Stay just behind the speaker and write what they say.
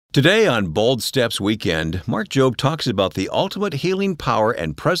Today on Bold Steps Weekend, Mark Jobe talks about the ultimate healing power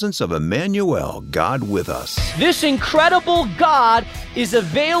and presence of Emmanuel, God with us. This incredible God is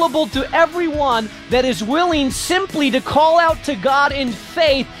available to everyone that is willing simply to call out to God in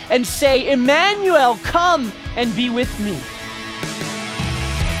faith and say, Emmanuel, come and be with me.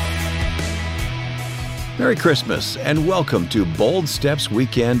 Merry Christmas and welcome to Bold Steps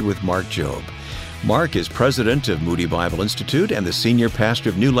Weekend with Mark Jobe. Mark is president of Moody Bible Institute and the senior pastor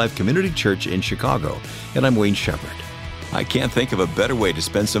of New Life Community Church in Chicago, and I'm Wayne Shepherd. I can't think of a better way to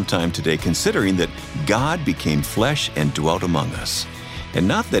spend some time today considering that God became flesh and dwelt among us. And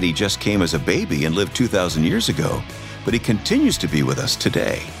not that he just came as a baby and lived 2,000 years ago, but he continues to be with us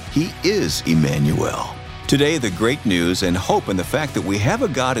today. He is Emmanuel. Today, the great news and hope in the fact that we have a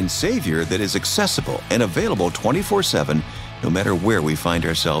God and Savior that is accessible and available 24/7, no matter where we find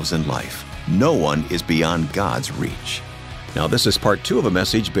ourselves in life. No one is beyond God's reach. Now, this is part 2 of a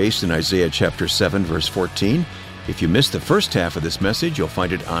message based in Isaiah chapter 7, verse 14. If you missed the first half of this message, you'll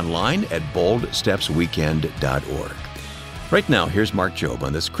find it online at boldstepsweekend.org. Right now, here's Mark Jobe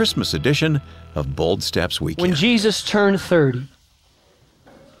on this Christmas edition of Bold Steps Weekend. When Jesus turned 30,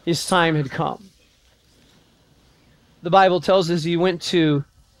 his time had come. The Bible tells us he went to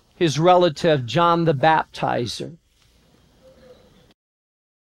his relative, John the Baptizer.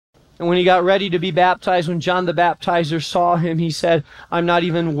 And when he got ready to be baptized, when John the Baptizer saw him, he said, I'm not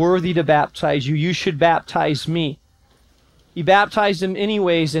even worthy to baptize you. You should baptize me. He baptized him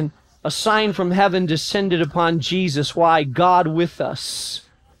anyways, and a sign from heaven descended upon Jesus. Why? God with us.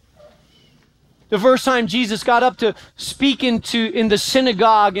 The first time Jesus got up to speak in the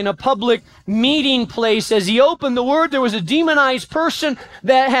synagogue, in a public meeting place, as he opened the word, there was a demonized person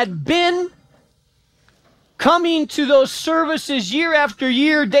that had been coming to those services year after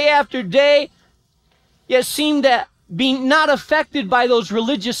year, day after day, yet seemed to be not affected by those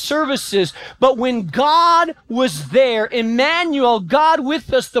religious services. But when God was there, Emmanuel, God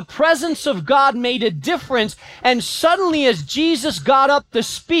with us, the presence of God made a difference. And suddenly as Jesus got up to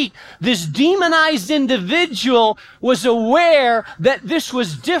speak, this demonized individual was aware that this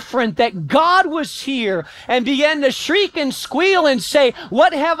was different, that God was here, and began to shriek and squeal and say,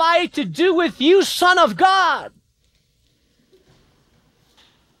 what have I to do with you, Son of God?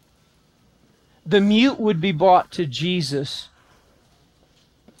 The mute would be brought to Jesus,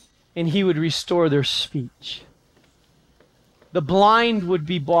 and he would restore their speech. The blind would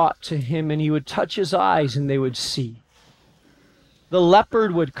be brought to him, and he would touch his eyes, and they would see. The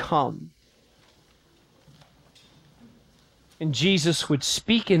leopard would come, and Jesus would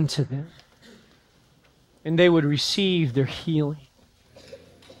speak into them, and they would receive their healing.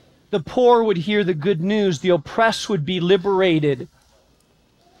 The poor would hear the good news. The oppressed would be liberated.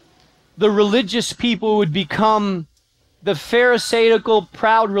 The religious people would become, the pharisaical,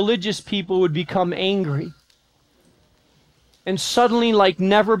 proud religious people would become angry. And suddenly, like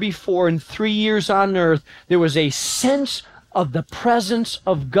never before, in 3 years on earth, there was a sense of the presence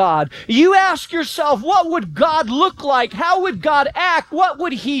of God. You ask yourself, what would God look like? How would God act? What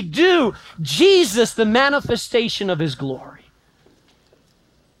would he do? Jesus, the manifestation of his glory.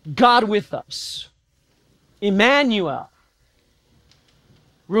 God with us. Emmanuel.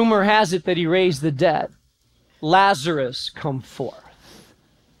 Rumor has it that he raised the dead. Lazarus come forth.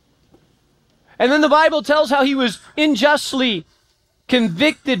 And then the Bible tells how he was unjustly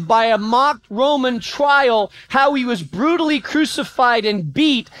convicted by a mocked Roman trial, how he was brutally crucified and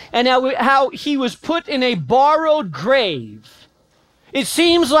beat, and how he was put in a borrowed grave. It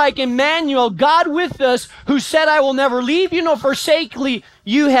seems like Emmanuel, God with us, who said, I will never leave you nor forsake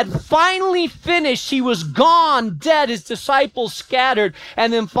you, had finally finished. He was gone, dead, his disciples scattered.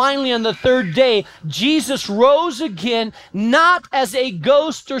 And then finally on the third day, Jesus rose again, not as a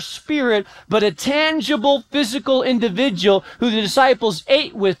ghost or spirit, but a tangible, physical individual who the disciples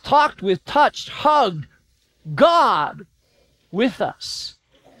ate with, talked with, touched, hugged. God with us,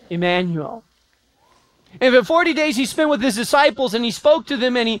 Emmanuel. And for 40 days he spent with his disciples, and he spoke to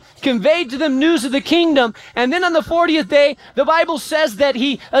them, and he conveyed to them news of the kingdom. And then on the 40th day, the Bible says that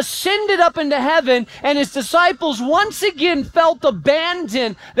he ascended up into heaven, and his disciples once again felt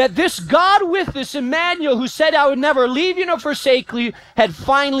abandoned, that this God with us, Emmanuel, who said, I would never leave you nor forsake you, had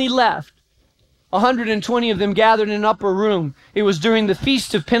finally left. 120 of them gathered in an upper room. It was during the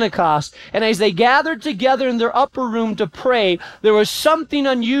Feast of Pentecost. And as they gathered together in their upper room to pray, there was something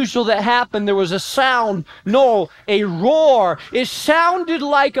unusual that happened. There was a sound, a roar. It sounded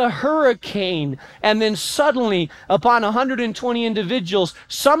like a hurricane. And then suddenly, upon 120 individuals,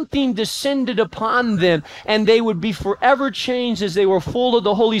 something descended upon them, and they would be forever changed as they were full of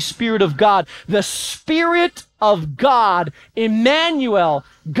the Holy Spirit of God. The Spirit of God, Emmanuel,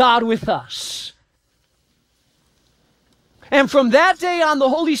 God with us. And from that day on, the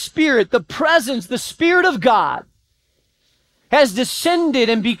Holy Spirit, the presence, the Spirit of God, has descended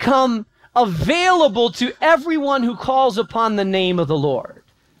and become available to everyone who calls upon the name of the Lord.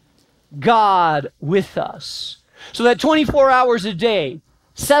 God with us. So that 24 hours a day,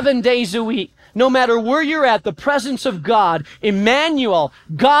 7 days a week, no matter where you're at, the presence of God, Emmanuel,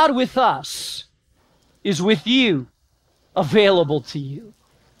 God with us, is with you, available to you.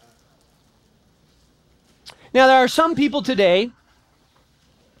 Now, there are some people today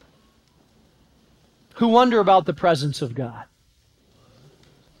who wonder about the presence of God.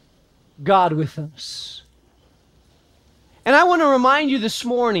 God with us. And I want to remind you this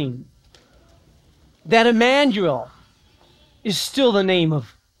morning that Emmanuel is still the name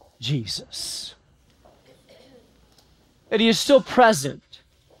of Jesus. That he is still present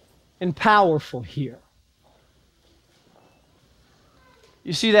and powerful here.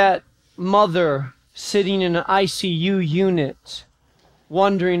 You see that mother sitting in an ICU unit,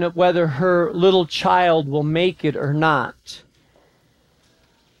 wondering whether her little child will make it or not.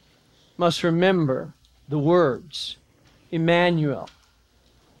 Must remember the words, Emmanuel,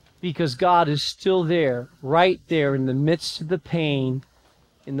 because God is still there, right there in the midst of the pain,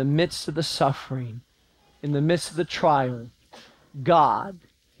 in the midst of the suffering, in the midst of the trial. God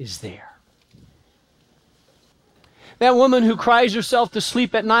is there. That woman who cries herself to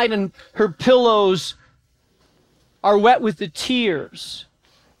sleep at night and her pillows are wet with the tears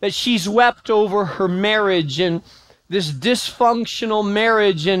that she's wept over her marriage and this dysfunctional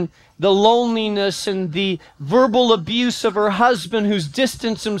marriage and the loneliness and the verbal abuse of her husband who's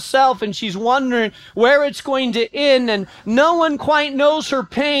distanced himself, and she's wondering where it's going to end, and no one quite knows her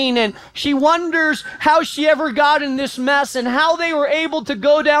pain, and she wonders how she ever got in this mess and how they were able to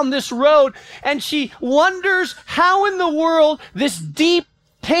go down this road, and she wonders how in the world this deep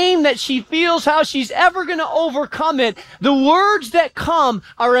pain that she feels, how she's ever going to overcome it. The words that come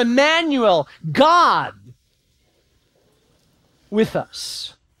are Emmanuel, God with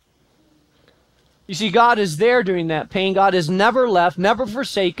us. You see, God is there during that pain. God has never left, never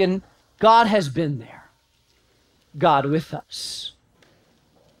forsaken. God has been there. God with us.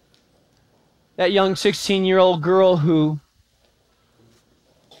 That young 16-year-old girl who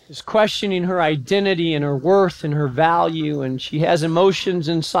is questioning her identity and her worth and her value, and she has emotions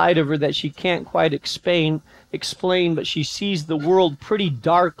inside of her that she can't quite explain, but she sees the world pretty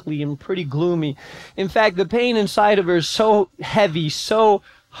darkly and pretty gloomy. In fact, the pain inside of her is so heavy, so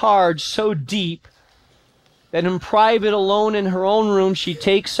hard, so deep, that in private, alone in her own room, she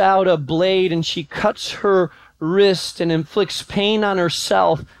takes out a blade and she cuts her wrist and inflicts pain on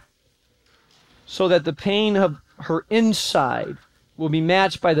herself so that the pain of her inside will be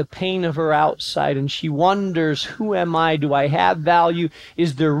matched by the pain of her outside. And she wonders, who am I? Do I have value?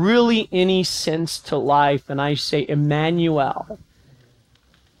 Is there really any sense to life? And I say, Emmanuel,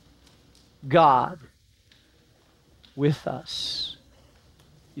 God with us.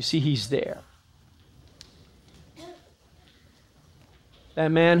 You see, he's there. That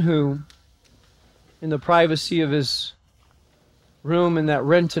man who, in the privacy of his room in that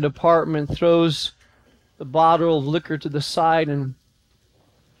rented apartment, throws the bottle of liquor to the side and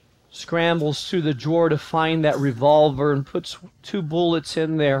scrambles through the drawer to find that revolver and puts 2 bullets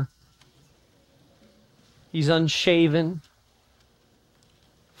in there. He's unshaven,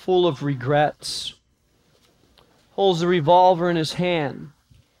 full of regrets, holds the revolver in his hand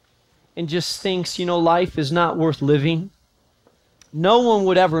and just thinks, you know, life is not worth living. No one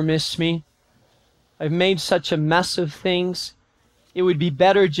would ever miss me. I've made such a mess of things. It would be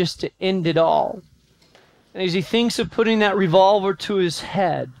better just to end it all. And as he thinks of putting that revolver to his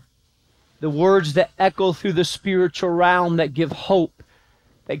head, the words that echo through the spiritual realm that give hope,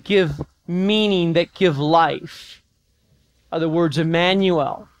 that give meaning, that give life, are the words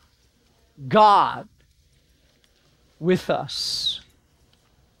Emmanuel, God with us.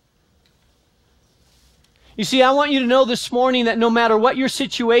 You see, I want you to know this morning that no matter what your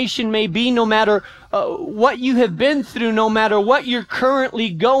situation may be, no matter what you have been through, no matter what you're currently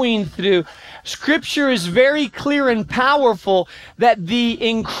going through, Scripture is very clear and powerful that the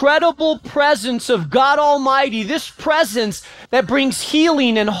incredible presence of God Almighty, this presence that brings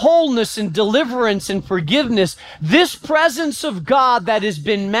healing and wholeness and deliverance and forgiveness, this presence of God that has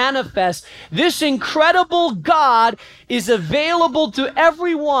been manifest, this incredible God is available to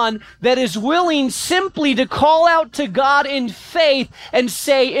everyone that is willing simply to call out to God in faith and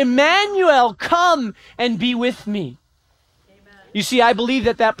say, Emmanuel, come and be with me. You see, I believe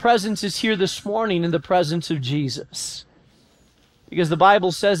that that presence is here this morning in the presence of Jesus. Because the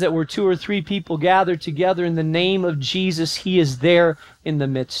Bible says that where 2 or 3 people gather together in the name of Jesus, He is there in the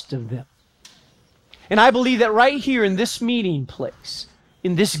midst of them. And I believe that right here in this meeting place,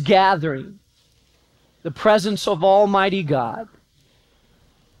 in this gathering, the presence of Almighty God,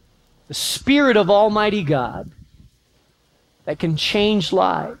 the Spirit of Almighty God that can change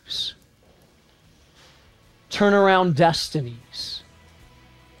lives, turn around destinies,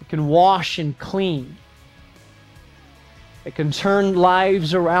 that can wash and clean, that can turn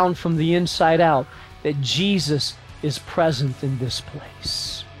lives around from the inside out, that Jesus is present in this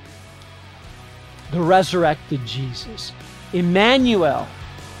place. The resurrected Jesus, Emmanuel,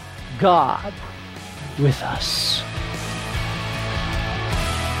 God with us.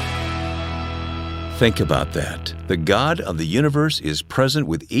 Think about that. The God of the universe is present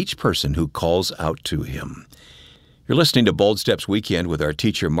with each person who calls out to Him. You're listening to Bold Steps Weekend with our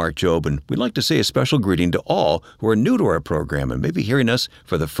teacher, Mark Jobe, and we'd like to say a special greeting to all who are new to our program and maybe hearing us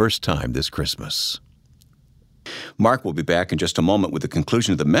for the first time this Christmas. Mark will be back in just a moment with the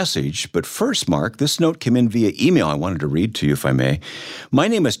conclusion of the message, but first, Mark, this note came in via email I wanted to read to you, if I may. My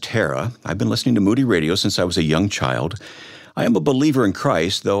name is Tara. I've been listening to Moody Radio since I was a young child. I am a believer in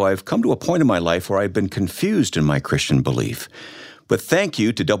Christ, though I've come to a point in my life where I've been confused in my Christian belief. But thank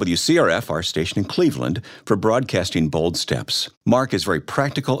you to WCRF, our station in Cleveland, for broadcasting Bold Steps. Mark is very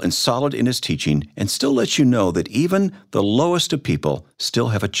practical and solid in his teaching and still lets you know that even the lowest of people still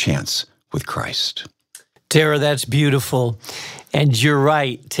have a chance with Christ. Tara, that's beautiful. And you're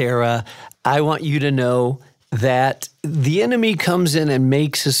right, Tara. I want you to know that the enemy comes in and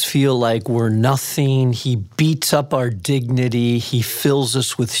makes us feel like we're nothing. He beats up our dignity. He fills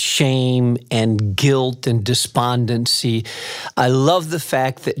us with shame and guilt and despondency. I love the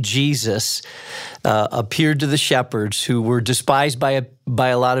fact that Jesus appeared to the shepherds who were despised by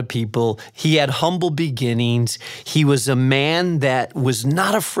a lot of people. He had humble beginnings. He was a man that was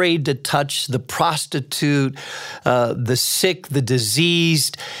not afraid to touch the prostitute, the sick, the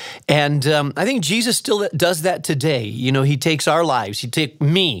diseased. And I think Jesus still does that today. You know, He takes our lives. He takes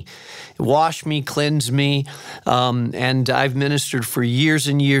me, wash me, cleanse me. And I've ministered for years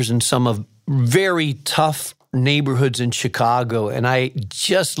and years in some of very tough neighborhoods in Chicago, and I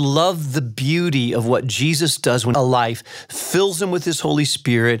just love the beauty of what Jesus does when a life fills them with His Holy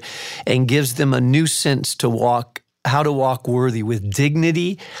Spirit and gives them a new sense how to walk worthy with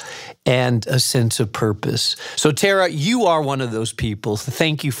dignity and a sense of purpose. So Tara, you are one of those people.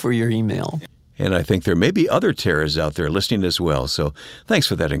 Thank you for your email. And I think there may be other Taras out there listening as well, so thanks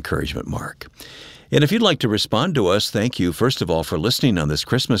for that encouragement, Mark. And if you'd like to respond to us, thank you, first of all, for listening on this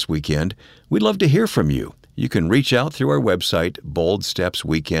Christmas weekend. We'd love to hear from you. You can reach out through our website,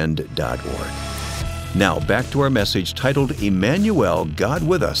 boldstepsweekend.org. Now, back to our message titled, Emmanuel, God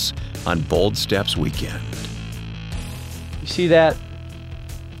with Us, on Bold Steps Weekend. You see that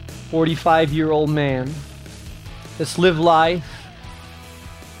 45-year-old man that's lived life,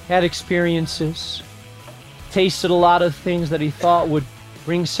 had experiences, tasted a lot of things that he thought would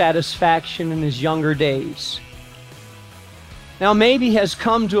bring satisfaction in his younger days. Now maybe has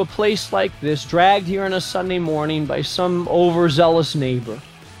come to a place like this, dragged here on a Sunday morning by some overzealous neighbor,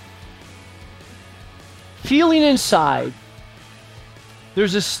 feeling inside,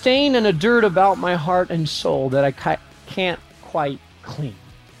 there's a stain and a dirt about my heart and soul that I can't quite clean.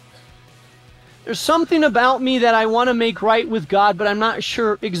 There's something about me that I want to make right with God, but I'm not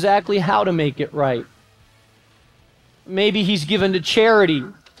sure exactly how to make it right. Maybe he's given to charity,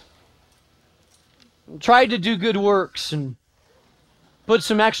 tried to do good works, and put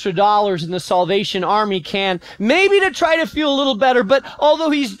some extra dollars in the Salvation Army can, maybe to try to feel a little better. But although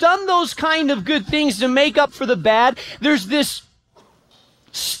he's done those kind of good things to make up for the bad, there's this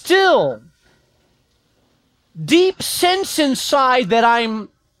still deep sense inside that I'm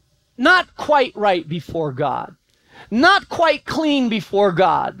not quite right before God, not quite clean before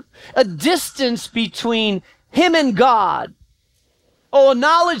God, a distance between Him and God. Oh, a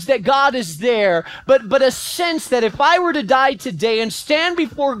knowledge that God is there, but a sense that if I were to die today and stand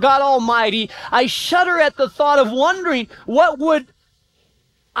before God Almighty, I shudder at the thought of wondering, what would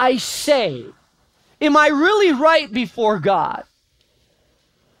I say? Am I really right before God?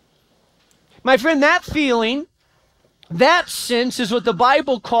 My friend, that feeling, that sense is what the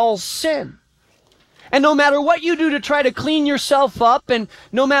Bible calls sin. And no matter what you do to try to clean yourself up, and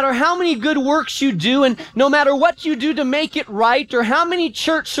no matter how many good works you do, and no matter what you do to make it right, or how many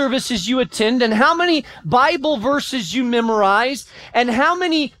church services you attend, and how many Bible verses you memorize, and how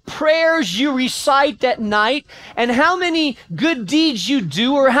many prayers you recite at night, and how many good deeds you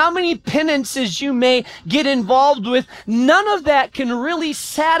do, or how many penances you may get involved with, none of that can really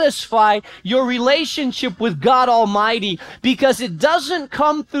satisfy your relationship with God Almighty, because it doesn't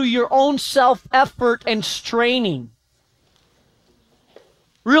come through your own self-effort and straining.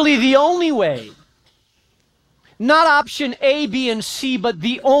 Really, the only way, not option A, B, and C, but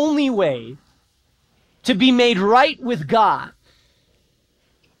the only way to be made right with God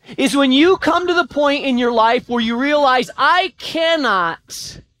is when you come to the point in your life where you realize, I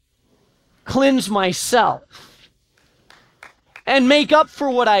cannot cleanse myself and make up for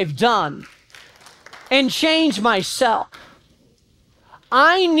what I've done and change myself.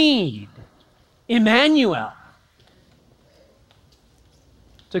 I need Emmanuel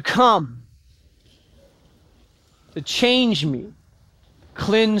to come, to change me,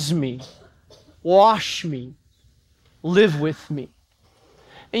 cleanse me, wash me, live with me.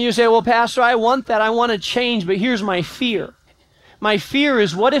 And you say, well, Pastor, I want that. I want to change, but here's my fear. My fear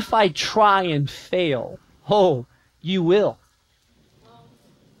is, what if I try and fail? Oh, you will.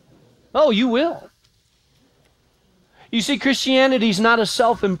 Oh, you will. You see, Christianity is not a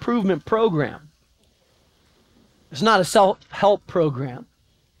self-improvement program. It's not a self-help program.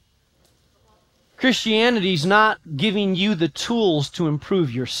 Christianity is not giving you the tools to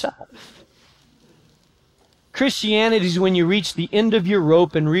improve yourself. Christianity is when you reach the end of your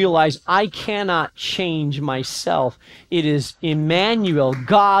rope and realize, I cannot change myself. It is Emmanuel,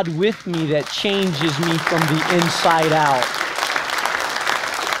 God with me, that changes me from the inside out.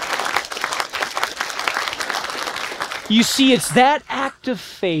 You see, it's that act of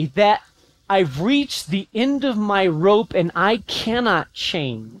faith that I've reached the end of my rope and I cannot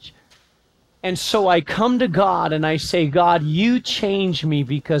change. And so I come to God and I say, God, you change me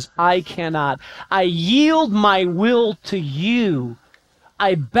because I cannot. I yield my will to you.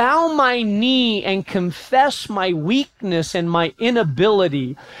 I bow my knee and confess my weakness and my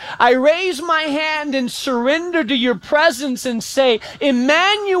inability. I raise my hand and surrender to your presence and say,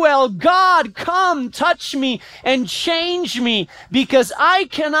 Emmanuel, God, come, touch me and change me, because I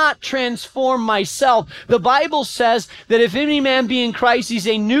cannot transform myself. The Bible says that if any man be in Christ, he's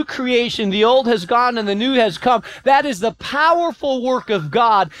a new creation. The old has gone and the new has come. That is the powerful work of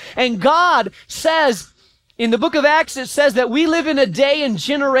God. And God says, in the book of Acts, it says that we live in a day and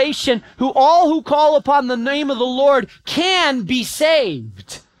generation who all who call upon the name of the Lord can be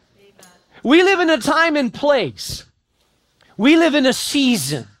saved. Amen. We live in a time and place. We live in a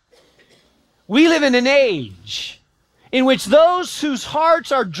season. We live in an age in which those whose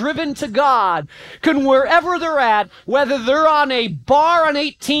hearts are driven to God can, wherever they're at, whether they're on a bar on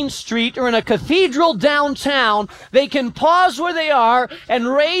 18th Street or in a cathedral downtown, they can pause where they are and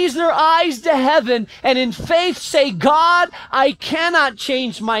raise their eyes to heaven and in faith say, God, I cannot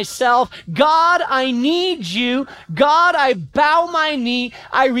change myself. God, I need you. God, I bow my knee.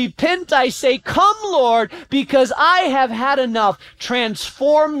 I repent. I say, come, Lord, because I have had enough.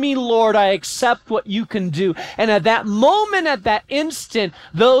 Transform me, Lord. I accept what you can do. And at that moment, at that instant,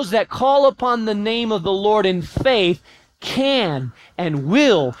 those that call upon the name of the Lord in faith can and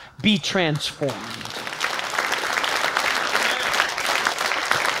will be transformed.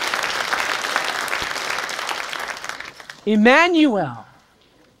 Emmanuel,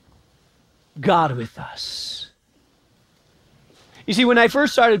 God with us. You see, when I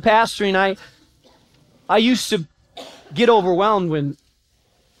first started pastoring, I used to get overwhelmed when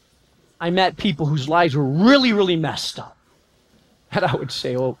I met people whose lives were really, really messed up. And I would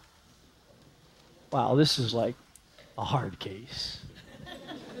say, oh, wow, this is like a hard case.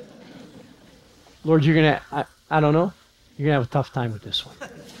 Lord, you're going to, I don't know, you're going to have a tough time with this one.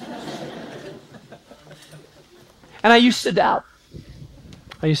 And I used to doubt.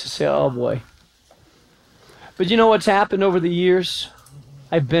 I used to say, oh boy. But you know what's happened over the years?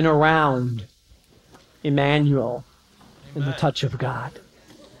 I've been around Emmanuel and the touch of God.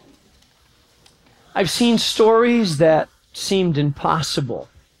 I've seen stories that seemed impossible.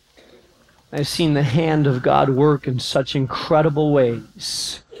 I've seen the hand of God work in such incredible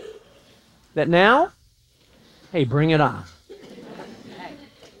ways that now, hey, bring it on.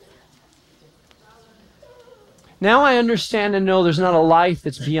 Now I understand and know there's not a life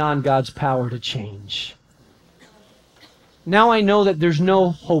that's beyond God's power to change. Now I know that there's no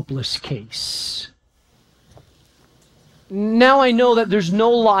hopeless case. Now I know that there's no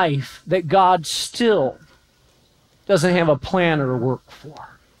life that God still doesn't have a plan or a work for.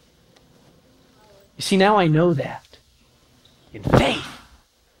 You You see, now I know that. In faith.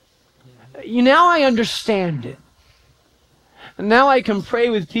 Now I understand it. And now I can pray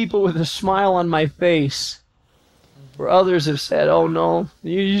with people with a smile on my face. Where others have said, oh no,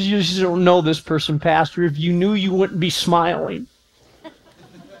 you just don't know this person, Pastor. If you knew, you wouldn't be smiling.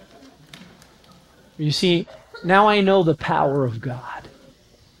 You see, now I know the power of God.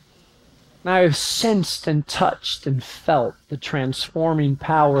 Now I've sensed and touched and felt the transforming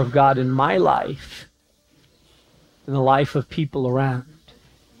power of God in my life, in the life of people around.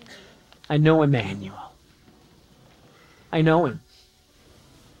 I know Emmanuel. I know him.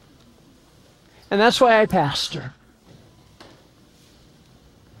 And that's why I pastor.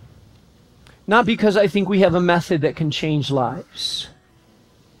 Not because I think we have a method that can change lives.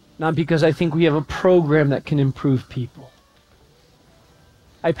 Not because I think we have a program that can improve people.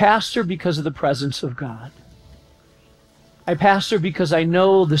 I pastor because of the presence of God. I pastor because I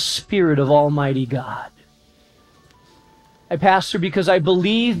know the Spirit of Almighty God. I pastor because I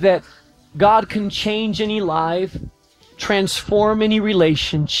believe that God can change any life, transform any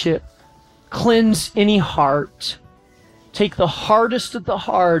relationship, cleanse any heart, take the hardest of the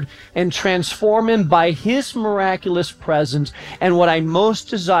hard and transform him by his miraculous presence. And what I most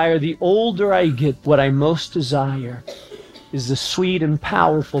desire, the older I get, what I most desire is the sweet and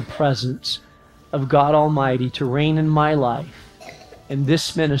powerful presence of God Almighty to reign in my life, in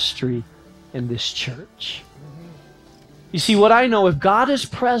this ministry, in this church. You see, what I know, if God is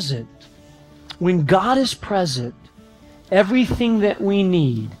present, when God is present, everything that we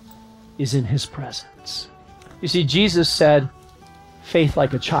need is in his presence. You see, Jesus said, faith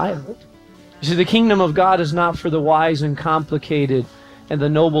like a child. You see, the kingdom of God is not for the wise and complicated and the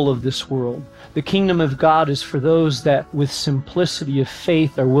noble of this world. The kingdom of God is for those that with simplicity of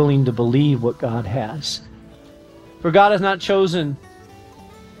faith are willing to believe what God has. For God has not chosen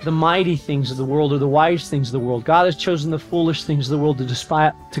the mighty things of the world or the wise things of the world. God has chosen the foolish things of the world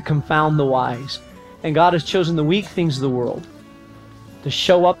to confound the wise. And God has chosen the weak things of the world to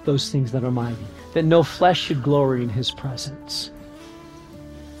show up those things that are mighty, that no flesh should glory in his presence.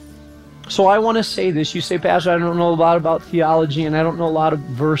 So I want to say this. You say, Pastor, I don't know a lot about theology and I don't know a lot of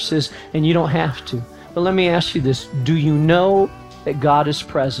verses, and you don't have to. But let me ask you this. Do you know that God is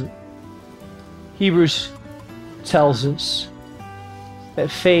present? Hebrews tells us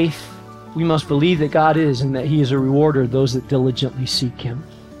that faith, we must believe that God is and that he is a rewarder of those that diligently seek him.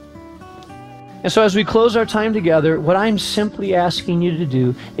 And so as we close our time together, what I'm simply asking you to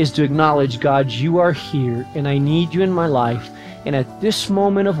do is to acknowledge, God, you are here and I need you in my life. And at this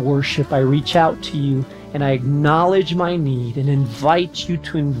moment of worship, I reach out to you and I acknowledge my need and invite you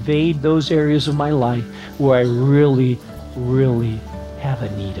to invade those areas of my life where I really, really have a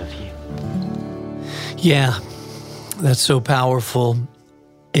need of you. Yeah, that's so powerful.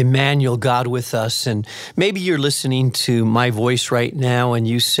 Emmanuel, God with us. And maybe you're listening to my voice right now and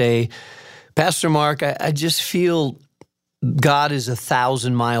you say, Pastor Mark, I just feel God is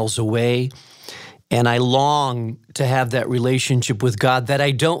 1,000 miles away, and I long to have that relationship with God that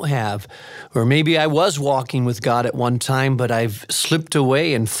I don't have. Or maybe I was walking with God at one time, but I've slipped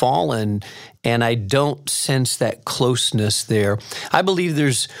away and fallen, and I don't sense that closeness there. I believe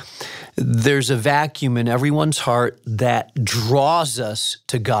there's a vacuum in everyone's heart that draws us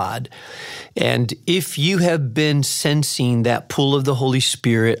to God. And if you have been sensing that pull of the Holy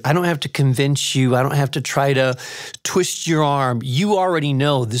Spirit, I don't have to convince you. I don't have to try to twist your arm. You already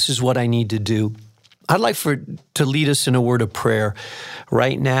know this is what I need to do. I'd like to lead us in a word of prayer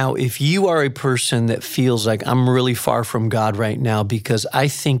right now. If you are a person that feels like I'm really far from God right now, because I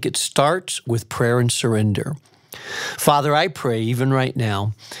think it starts with prayer and surrender. Father, I pray even right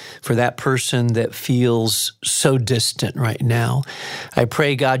now for that person that feels so distant right now. I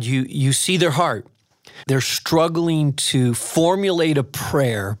pray, God, you see their heart. They're struggling to formulate a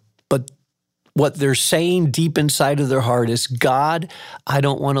prayer, but what they're saying deep inside of their heart is, God, I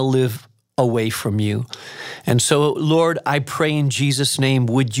don't want to live away from you. And so, Lord, I pray in Jesus' name,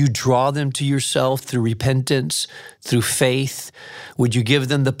 would you draw them to yourself through repentance, through faith? Would you give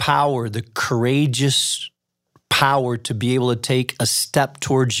them the power, the courageous power to be able to take a step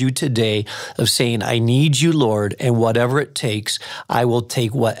towards you today of saying, I need you, Lord, and whatever it takes, I will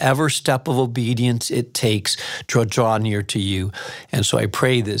take whatever step of obedience it takes to draw near to you. And so I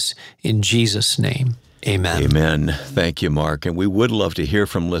pray this in Jesus' name. Amen. Amen. Thank you, Mark. And we would love to hear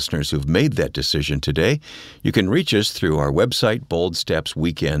from listeners who've made that decision today. You can reach us through our website,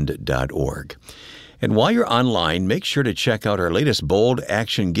 boldstepsweekend.org. And while you're online, make sure to check out our latest Bold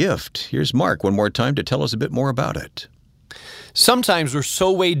Action Gift. Here's Mark one more time to tell us a bit more about it. Sometimes we're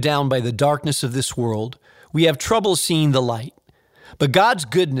so weighed down by the darkness of this world, we have trouble seeing the light. But God's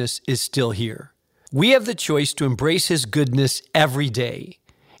goodness is still here. We have the choice to embrace His goodness every day.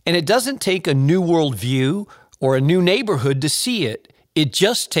 And it doesn't take a new worldview or a new neighborhood to see it. It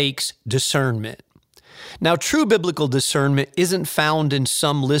just takes discernment. Now, true biblical discernment isn't found in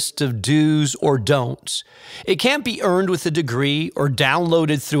some list of do's or don'ts. It can't be earned with a degree or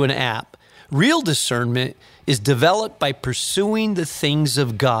downloaded through an app. Real discernment is developed by pursuing the things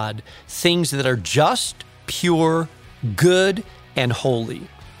of God, things that are just, pure, good, and holy.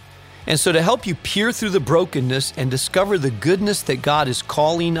 And so to help you peer through the brokenness and discover the goodness that God is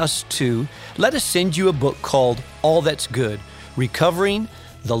calling us to, let us send you a book called All That's Good, Recovering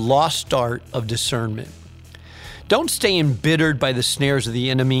the Lost Art of Discernment. Don't stay embittered by the snares of the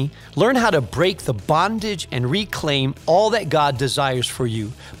enemy. Learn how to break the bondage and reclaim all that God desires for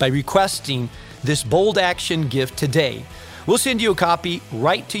you by requesting this bold action gift today. We'll send you a copy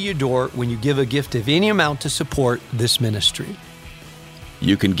right to your door when you give a gift of any amount to support this ministry.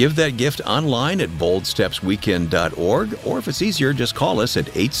 You can give that gift online at boldstepsweekend.org, or if it's easier, just call us at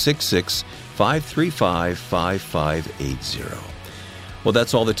 866-535-5580. Well,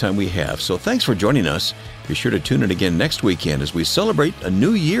 that's all the time we have, so thanks for joining us. Be sure to tune in again next weekend as we celebrate a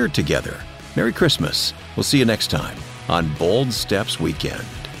new year together. Merry Christmas. We'll see you next time on Bold Steps Weekend.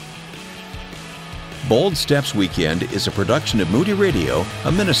 Bold Steps Weekend is a production of Moody Radio,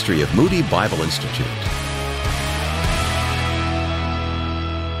 a ministry of Moody Bible Institute.